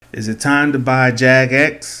Is it time to buy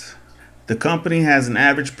JagX? The company has an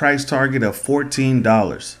average price target of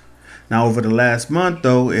 $14. Now, over the last month,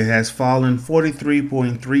 though, it has fallen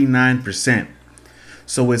 43.39%.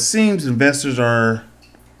 So it seems investors are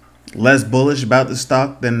less bullish about the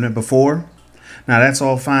stock than before. Now, that's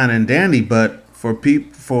all fine and dandy, but for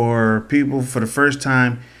people for the first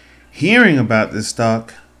time hearing about this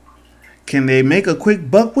stock, can they make a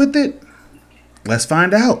quick buck with it? Let's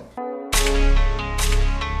find out.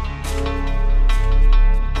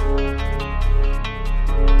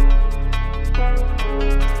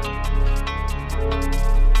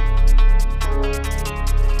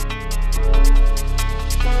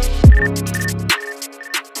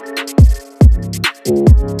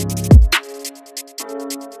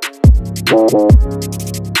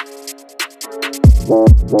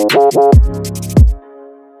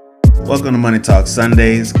 Welcome to Money Talk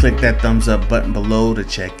Sundays. Click that thumbs up button below to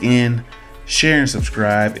check in. Share and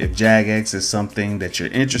subscribe if JagX is something that you're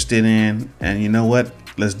interested in. And you know what?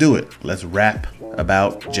 Let's do it. Let's rap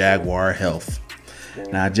about Jaguar Health.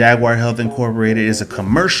 Now, Jaguar Health Incorporated is a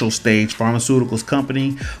commercial stage pharmaceuticals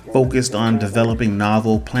company focused on developing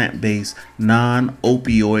novel plant-based,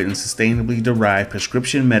 non-opioid and sustainably derived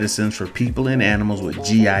prescription medicines for people and animals with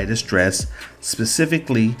GI distress,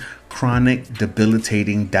 specifically chronic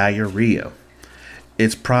debilitating diarrhea.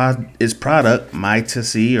 Its product,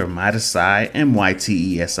 Mytesi or Mytesi,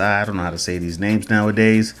 Mytesi, I don't know how to say these names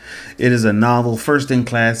nowadays. It is a novel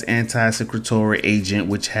first-in-class anti-secretory agent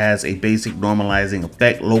which has a basic normalizing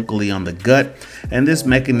effect locally on the gut, and this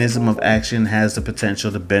mechanism of action has the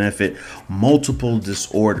potential to benefit multiple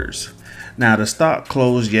disorders. Now, the stock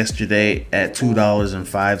closed yesterday at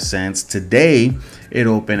 $2.05. Today, it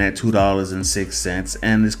opened at $2.06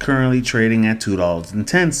 and is currently trading at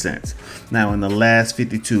 $2.10. Now, in the last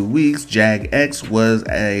 52 weeks, JagX was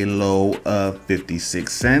a low of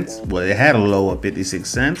 56 cents. Well, it had a low of 56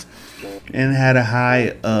 cents and had a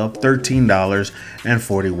high of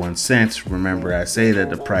 $13.41. Remember, I say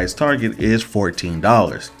that the price target is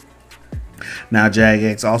 $14. Now,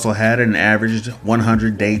 JagX also had an average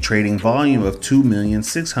 100-day trading volume of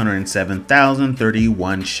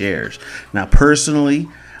 2,607,031 shares. Now, personally,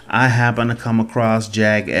 I happened to come across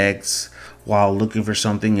JagX while looking for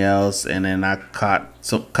something else, and then I caught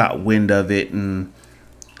wind of it, and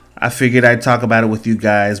I figured I'd talk about it with you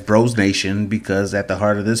guys, Bros Nation, because at the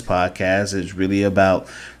heart of this podcast is really about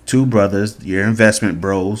two brothers, your investment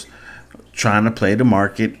bros, trying to play the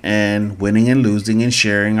market and winning and losing and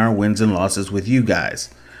sharing our wins and losses with you guys.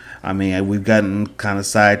 I mean, we've gotten kind of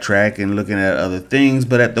sidetracked and looking at other things,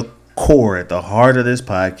 but at the core, at the heart of this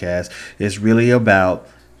podcast, is really about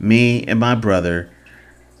me and my brother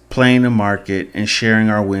playing the market and sharing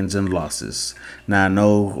our wins and losses. Now, I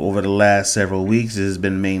know over the last several weeks it has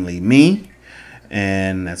been mainly me,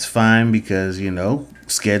 and that's fine because, you know,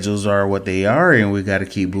 schedules are what they are and we got to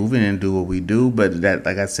keep moving and do what we do. But that,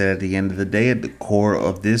 like I said, at the end of the day, at the core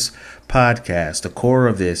of this podcast, the core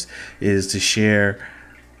of this is to share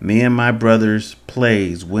me and my brother's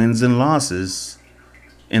plays, wins and losses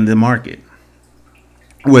in the market,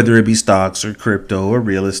 whether it be stocks or crypto or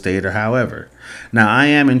real estate or however. Now, I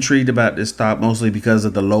am intrigued about this stock mostly because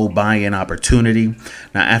of the low buy-in opportunity.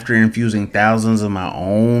 Now, after infusing thousands of my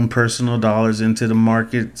own personal dollars into the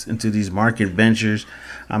markets, into these market ventures,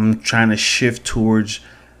 I'm trying to shift towards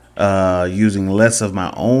using less of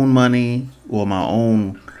my own money or my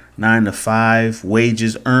own 9-to-5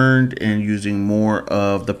 wages earned and using more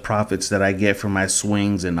of the profits that I get from my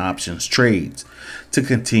swings and options trades to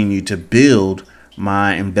continue to build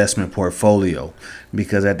my investment portfolio.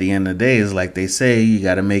 Because at the end of the day, it's like they say, you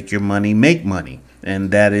got to make your money make money,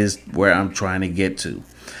 and that is where I'm trying to get to.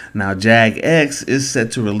 Now, JagX is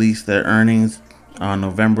set to release their earnings on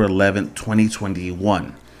November 11th,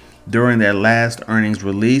 2021. During their last earnings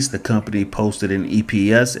release, the company posted an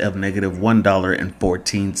EPS of negative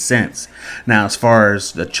 $1.14. Now, as far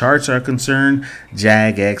as the charts are concerned,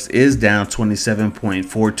 JagX is down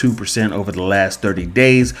 27.42% over the last 30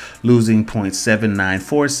 days, losing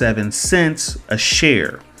 0.7947 cents a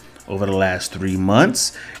share. Over the last 3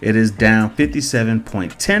 months, it is down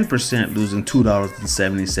 57.10%, losing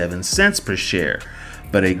 $2.77 per share.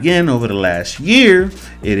 But again, over the last year,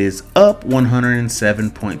 it is up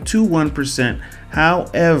 107.21%.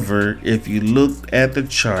 However, if you look at the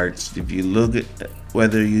charts, if you look at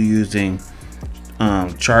whether you're using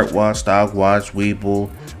ChartWatch, StockWatch,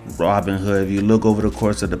 Webull, Robinhood, if you look over the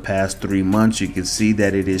course of the past 3 months, you can see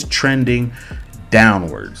that it is trending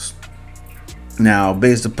downwards. Now,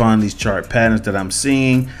 based upon these chart patterns that I'm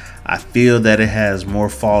seeing, I feel that it has more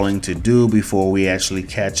falling to do before we actually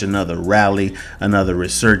catch another rally, another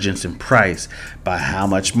resurgence in price. By how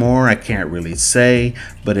much more, I can't really say,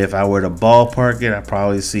 but if I were to ballpark it, I'd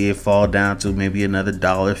probably see it fall down to maybe another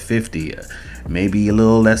 $1.50, maybe a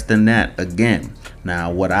little less than that again. Now,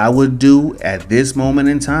 what I would do at this moment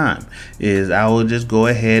in time is I would just go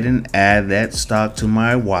ahead and add that stock to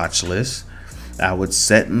my watch list. I would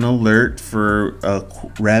set an alert for a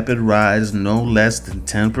rapid rise no less than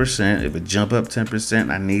 10%. If it jump up 10%,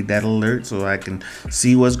 I need that alert so I can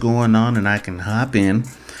see what's going on and I can hop in.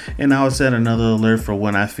 And I would set another alert for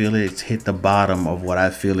when I feel it's hit the bottom of what I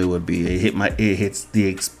feel it would be. It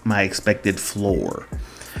hits my expected floor.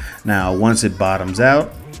 Now, once it bottoms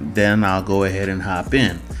out, then I'll go ahead and hop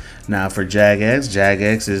in. Now for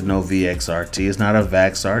JAGX is no VXRT. It's not a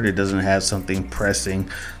VaxArt. It doesn't have something pressing,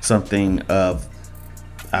 something of,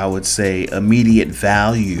 I would say, immediate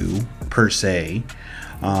value per se.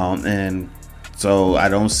 And so I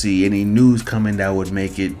don't see any news coming that would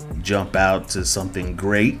make it jump out to something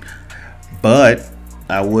great. But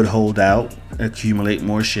I would hold out, accumulate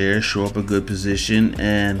more shares, show up a good position,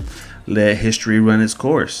 and let history run its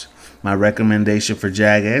course. My recommendation for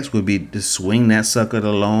JAGX would be to swing that sucker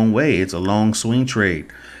the long way. It's a long swing trade.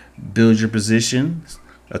 Build your position,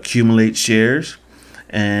 accumulate shares,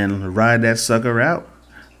 and ride that sucker out.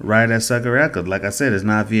 Because like I said, it's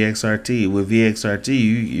not VXRT. With VXRT,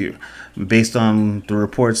 you based on the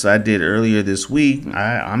reports I did earlier this week,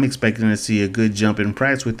 I'm expecting to see a good jump in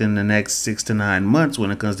price within the next 6 to 9 months when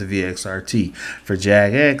it comes to VXRT. For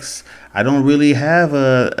JAGX, I don't really have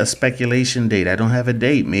a speculation date. I don't have a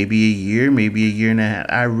date. Maybe a year, maybe a year and a half.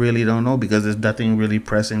 I really don't know, because there's nothing really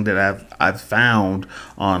pressing that I've found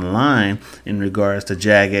online in regards to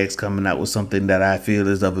JAGX coming out with something that I feel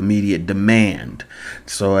is of immediate demand.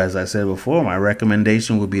 So as I said before, my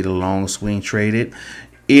recommendation would be to long swing trade it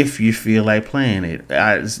if you feel like playing it.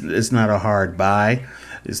 It's not a hard buy.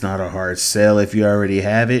 It's not a hard sell if you already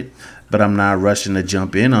have it, but I'm not rushing to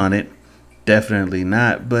jump in on it. Definitely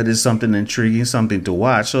not, but it's something intriguing, something to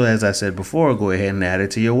watch. So as I said before, go ahead and add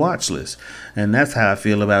it to your watch list. And that's how I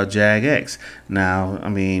feel about JAGX. Now, I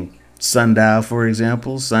mean, Sundial, for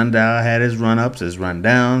example. Sundial had his run-ups, his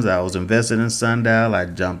run-downs. I was invested in Sundial. I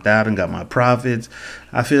jumped out and got my profits.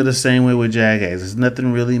 I feel the same way with JAGX. It's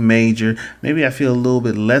nothing really major. Maybe I feel a little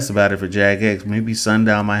bit less about it for JAGX. Maybe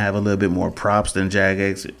Sundial might have a little bit more props than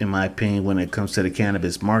JAGX, in my opinion, when it comes to the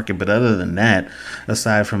cannabis market. But other than that,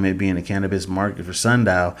 aside from it being a cannabis market for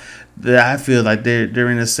Sundial, I feel like they're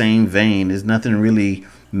in the same vein. There's nothing really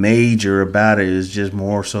major about it. It's just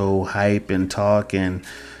more so hype and talk, and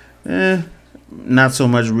not so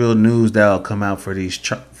much real news that'll come out for these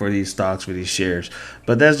stocks, for these shares.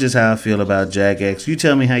 But that's just how I feel about JAGX. You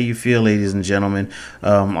tell me how you feel, ladies and gentlemen.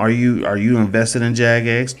 Are you invested in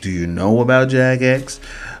JAGX? Do you know about JAGX?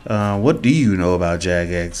 What do you know about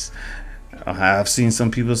JAGX? I've seen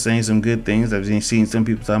some people saying some good things. I've seen some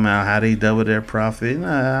people talking about how they double their profit.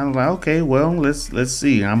 I'm like, okay, well, let's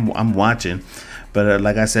see. I'm watching. But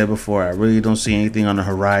like I said before, I really don't see anything on the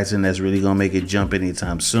horizon that's really going to make it jump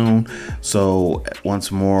anytime soon. So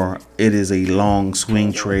once more, it is a long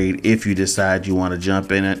swing trade if you decide you want to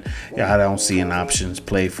jump in it. I don't see an options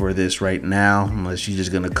play for this right now, unless you're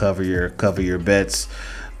just going to cover your bets.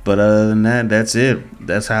 But other than that, that's it.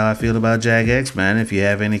 That's how I feel about JAGX, man. If you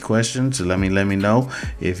have any questions, let me know.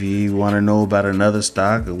 If you want to know about another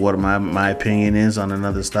stock, or what my opinion is on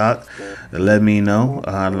another stock, let me know.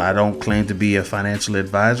 I don't claim to be a financial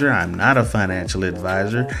advisor. I'm not a financial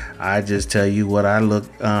advisor. I just tell you what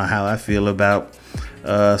how I feel about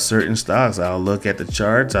certain stocks. I'll look at the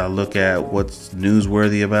charts. I'll look at what's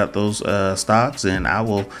newsworthy about those stocks, and I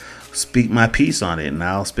will speak my piece on it, and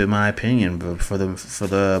I'll spit my opinion. But for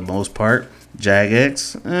the most part,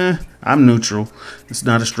 JAGX, I'm neutral. It's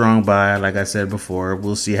not a strong buy, like I said before.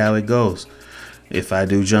 We'll see how it goes. If I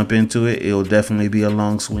do jump into it, it'll definitely be a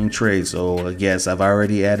long swing trade. So yes, I've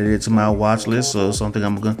already added it to my watch list. So something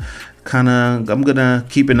I'm gonna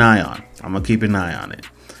keep an eye on. I'm gonna keep an eye on it.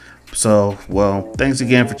 So, well, thanks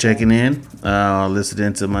again for checking in.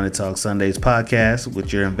 Listening to Money Talk Sundays podcast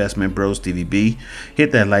with your investment bros, Stevie B.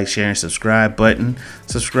 Hit that like, share, and subscribe button.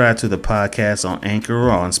 Subscribe to the podcast on Anchor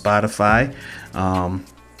or on Spotify. And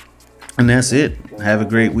that's it. Have a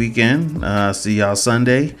great weekend. See y'all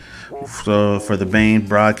Sunday for the main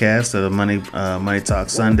broadcast of the Money Talk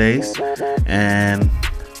Sundays. And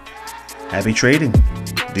happy trading.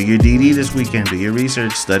 Do your DD this weekend. Do your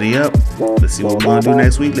research. Study up. Let's see what we're going to do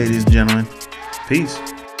next week, ladies and gentlemen. Peace.